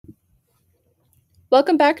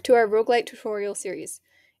Welcome back to our Roguelite tutorial series.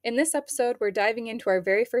 In this episode, we're diving into our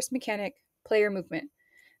very first mechanic, player movement.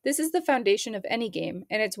 This is the foundation of any game,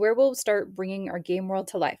 and it's where we'll start bringing our game world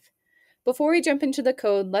to life. Before we jump into the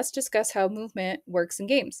code, let's discuss how movement works in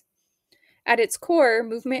games. At its core,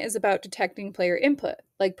 movement is about detecting player input,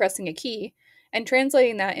 like pressing a key, and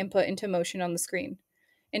translating that input into motion on the screen.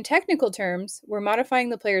 In technical terms, we're modifying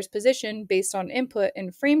the player's position based on input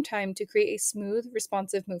and frame time to create a smooth,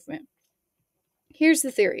 responsive movement. Here's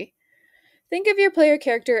the theory. Think of your player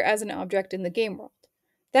character as an object in the game world.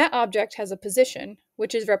 That object has a position,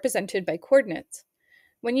 which is represented by coordinates.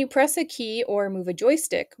 When you press a key or move a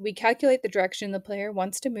joystick, we calculate the direction the player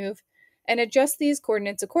wants to move and adjust these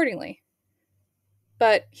coordinates accordingly.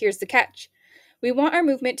 But here's the catch. We want our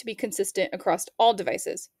movement to be consistent across all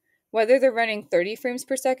devices, whether they're running 30 frames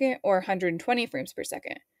per second or 120 frames per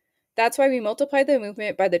second. That's why we multiply the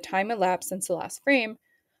movement by the time elapsed since the last frame,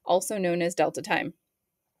 also known as delta time.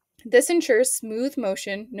 This ensures smooth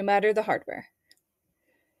motion no matter the hardware.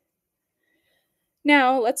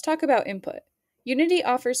 Now, let's talk about input. Unity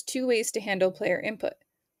offers two ways to handle player input,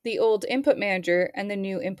 the old input manager and the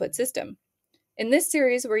new input system. In this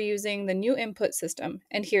series, we're using the new input system,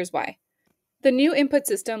 and here's why. The new input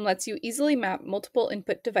system lets you easily map multiple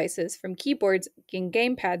input devices from keyboards and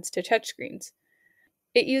gamepads to touchscreens.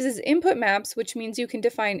 It uses input maps, which means you can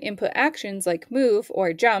define input actions like move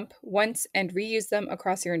or jump once and reuse them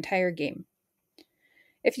across your entire game.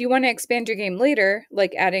 If you want to expand your game later,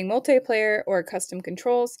 like adding multiplayer or custom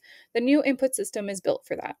controls, the new input system is built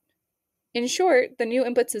for that. In short, the new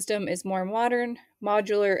input system is more modern,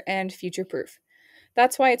 modular, and future-proof.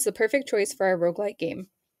 That's why it's the perfect choice for our roguelite game.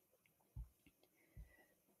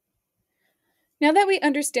 Now that we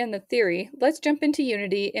understand the theory, let's jump into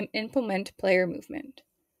Unity and implement player movement.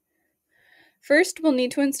 First, we'll need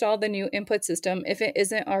to install the new input system if it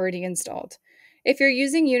isn't already installed. If you're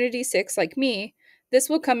using Unity 6 like me, this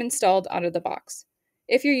will come installed out of the box.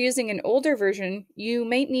 If you're using an older version, you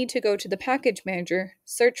might need to go to the package manager,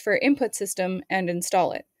 search for input system, and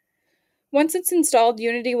install it. Once it's installed,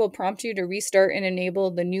 Unity will prompt you to restart and enable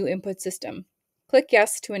the new input system. Click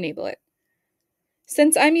Yes to enable it.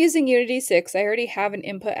 Since I'm using Unity 6, I already have an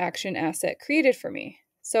input action asset created for me,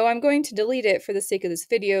 so I'm going to delete it for the sake of this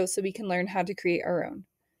video so we can learn how to create our own.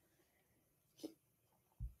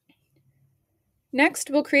 Next,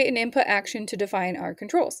 we'll create an input action to define our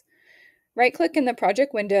controls. Right-click in the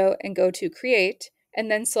project window and go to Create, and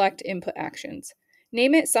then select Input Actions.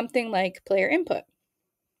 Name it something like Player Input.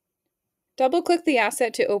 Double-click the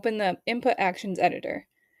asset to open the Input Actions editor.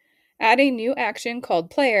 Add a new action called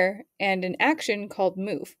Player and an action called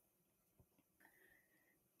Move.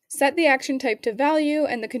 Set the action type to Value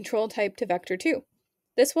and the control type to Vector2.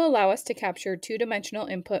 This will allow us to capture two-dimensional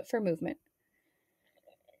input for movement.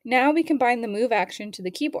 Now we combine the Move action to the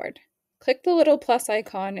keyboard. Click the little plus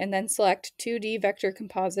icon and then select 2D Vector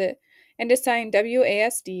Composite and assign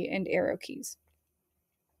WASD and arrow keys.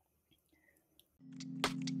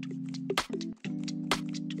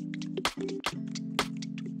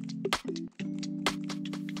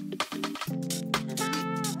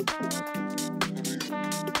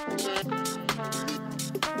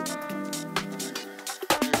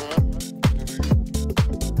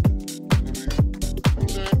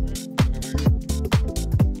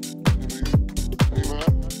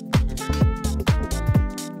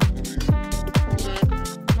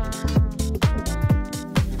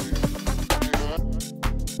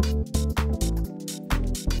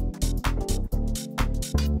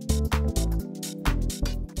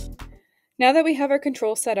 Now that we have our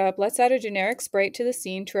control set up, let's add a generic sprite to the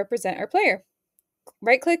scene to represent our player.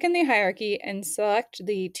 Right-click in the hierarchy and select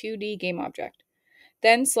the 2D game object.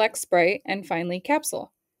 Then select Sprite and finally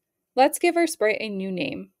Capsule. Let's give our sprite a new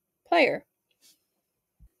name, Player.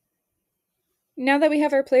 Now that we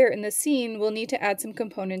have our player in the scene, we'll need to add some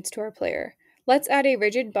components to our player. Let's add a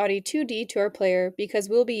rigid body 2D to our player because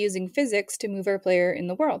we'll be using physics to move our player in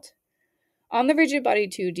the world. On the rigid body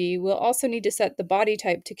 2D, we'll also need to set the body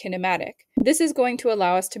type to kinematic. This is going to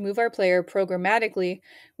allow us to move our player programmatically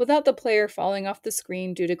without the player falling off the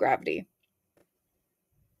screen due to gravity.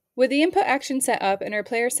 With the input action set up and our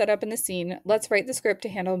player set up in the scene, let's write the script to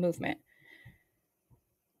handle movement.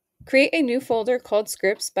 Create a new folder called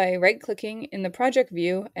Scripts by right-clicking in the project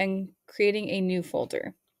view and creating a new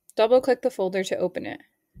folder. Double-click the folder to open it.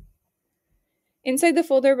 Inside the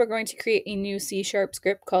folder, we're going to create a new C#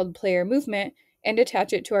 script called Player Movement and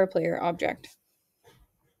attach it to our player object.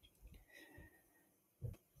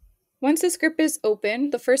 Once the script is open,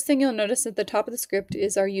 the first thing you'll notice at the top of the script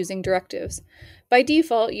is our using directives. By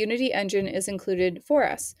default, Unity Engine is included for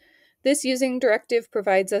us. This using directive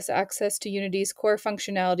provides us access to Unity's core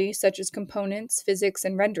functionality such as components, physics,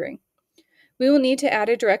 and rendering. We will need to add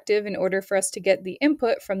a directive in order for us to get the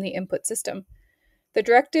input from the input system. The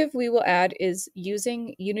directive we will add is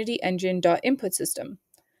using Unity Engine.input system.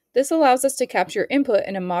 This allows us to capture input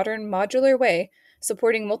in a modern modular way,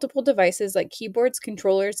 supporting multiple devices like keyboards,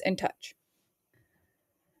 controllers, and touch.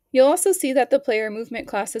 You'll also see that the player movement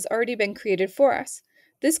class has already been created for us.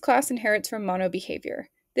 This class inherits from monoBehavior.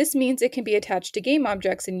 This means it can be attached to game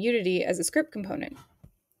objects in Unity as a script component.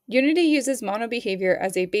 Unity uses monoBehavior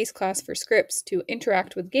as a base class for scripts to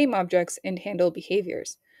interact with game objects and handle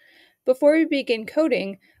behaviors. Before we begin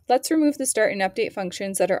coding, let's remove the start and update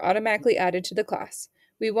functions that are automatically added to the class.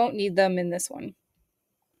 We won't need them in this one.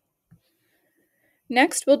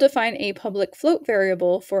 Next, we'll define a public float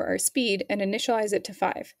variable for our speed and initialize it to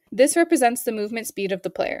 5. This represents the movement speed of the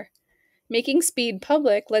player. Making speed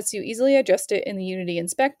public lets you easily adjust it in the Unity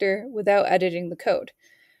inspector without editing the code.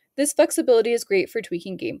 This flexibility is great for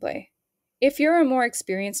tweaking gameplay. If you're a more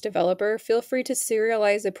experienced developer, feel free to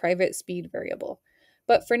serialize a private speed variable.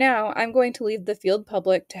 But for now, I'm going to leave the field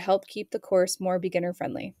public to help keep the course more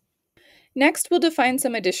beginner-friendly. Next, we'll define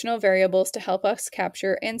some additional variables to help us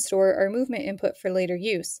capture and store our movement input for later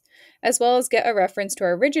use, as well as get a reference to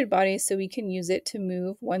our rigid body so we can use it to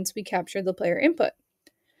move once we capture the player input.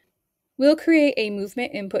 We'll create a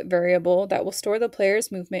movement input variable that will store the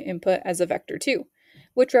player's movement input as a vector 2,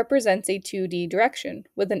 which represents a 2D direction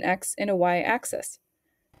with an x and a y axis.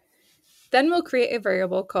 Then we'll create a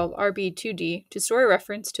variable called RB2D to store a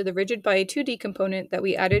reference to the rigid body 2D component that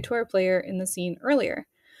we added to our player in the scene earlier.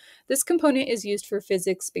 This component is used for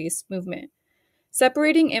physics-based movement.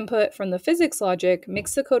 Separating input from the physics logic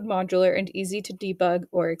makes the code modular and easy to debug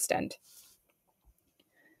or extend.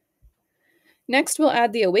 Next, we'll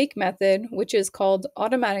add the awake method, which is called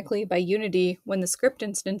automatically by Unity when the script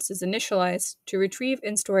instance is initialized to retrieve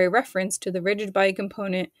and store a reference to the rigid body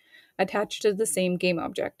component attached to the same game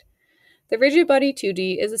object. The rigid body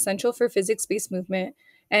 2D is essential for physics-based movement,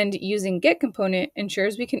 and using getComponent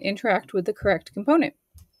ensures we can interact with the correct component.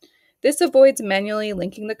 This avoids manually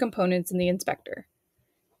linking the components in the inspector.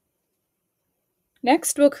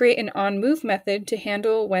 Next, we'll create an onMove method to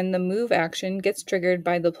handle when the move action gets triggered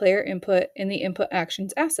by the player input in the input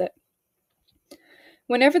actions asset.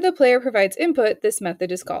 Whenever the player provides input, this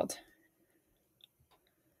method is called.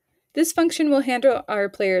 This function will handle our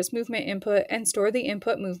player's movement input and store the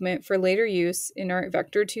input movement for later use in our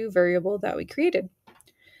vector2 variable that we created.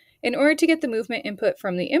 In order to get the movement input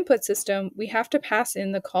from the input system, we have to pass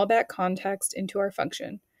in the callback context into our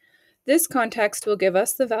function. This context will give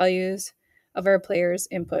us the values of our player's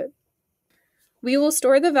input. We will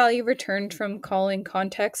store the value returned from calling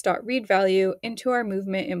context.readValue into our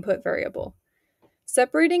movement input variable.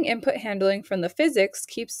 Separating input handling from the physics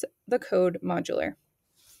keeps the code modular.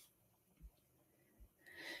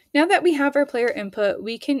 Now that we have our player input,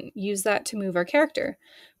 we can use that to move our character.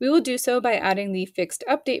 We will do so by adding the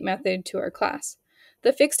fixedUpdate method to our class.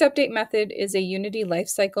 The fixedUpdate method is a Unity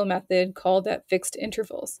lifecycle method called at fixed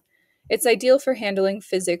intervals. It's ideal for handling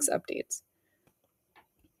physics updates.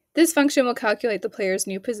 This function will calculate the player's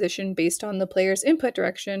new position based on the player's input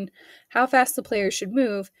direction, how fast the player should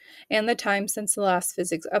move, and the time since the last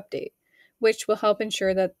physics update, which will help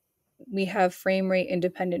ensure that we have frame rate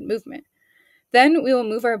independent movement. Then we will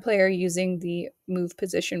move our player using the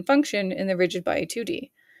movePosition function in the rigid body 2D.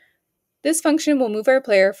 This function will move our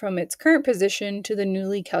player from its current position to the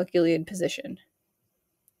newly calculated position.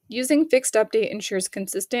 Using fixedUpdate ensures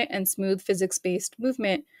consistent and smooth physics-based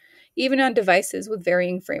movement, even on devices with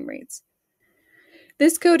varying frame rates.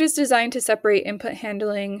 This code is designed to separate input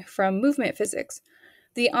handling from movement physics.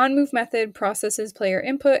 The onMove method processes player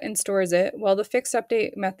input and stores it, while the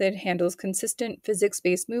fixedUpdate method handles consistent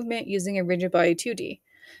physics-based movement using a rigid body 2D.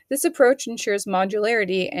 This approach ensures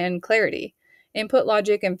modularity and clarity. Input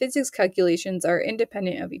logic and physics calculations are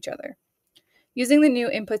independent of each other. Using the new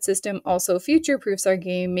input system also future-proofs our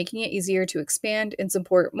game, making it easier to expand and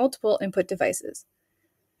support multiple input devices.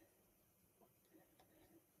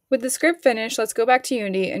 With the script finished, let's go back to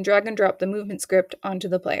Unity and drag and drop the movement script onto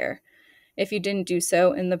the player, if you didn't do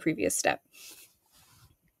so in the previous step.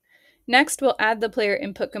 Next, we'll add the player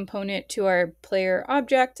input component to our player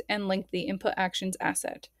object and link the input actions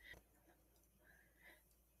asset.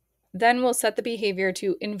 Then we'll set the behavior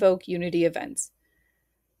to invoke Unity events.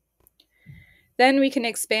 Then we can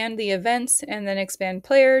expand the events and then expand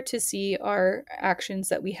player to see our actions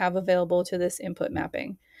that we have available to this input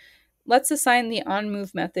mapping. Let's assign the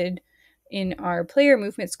onMove method in our player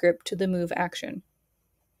movement script to the move action.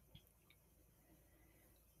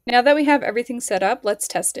 Now that we have everything set up, let's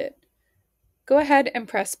test it. Go ahead and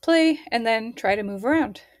press play and then try to move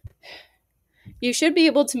around. You should be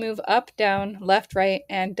able to move up, down, left, right,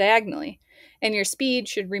 and diagonally, and your speed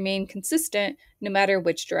should remain consistent no matter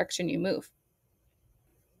which direction you move.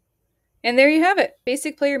 And there you have it,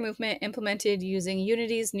 basic player movement implemented using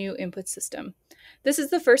Unity's new input system. This is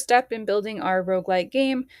the first step in building our roguelite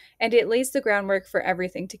game, and it lays the groundwork for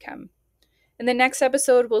everything to come. In the next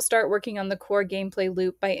episode, we'll start working on the core gameplay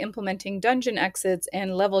loop by implementing dungeon exits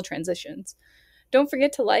and level transitions. Don't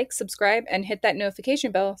forget to like, subscribe, and hit that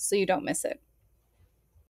notification bell so you don't miss it.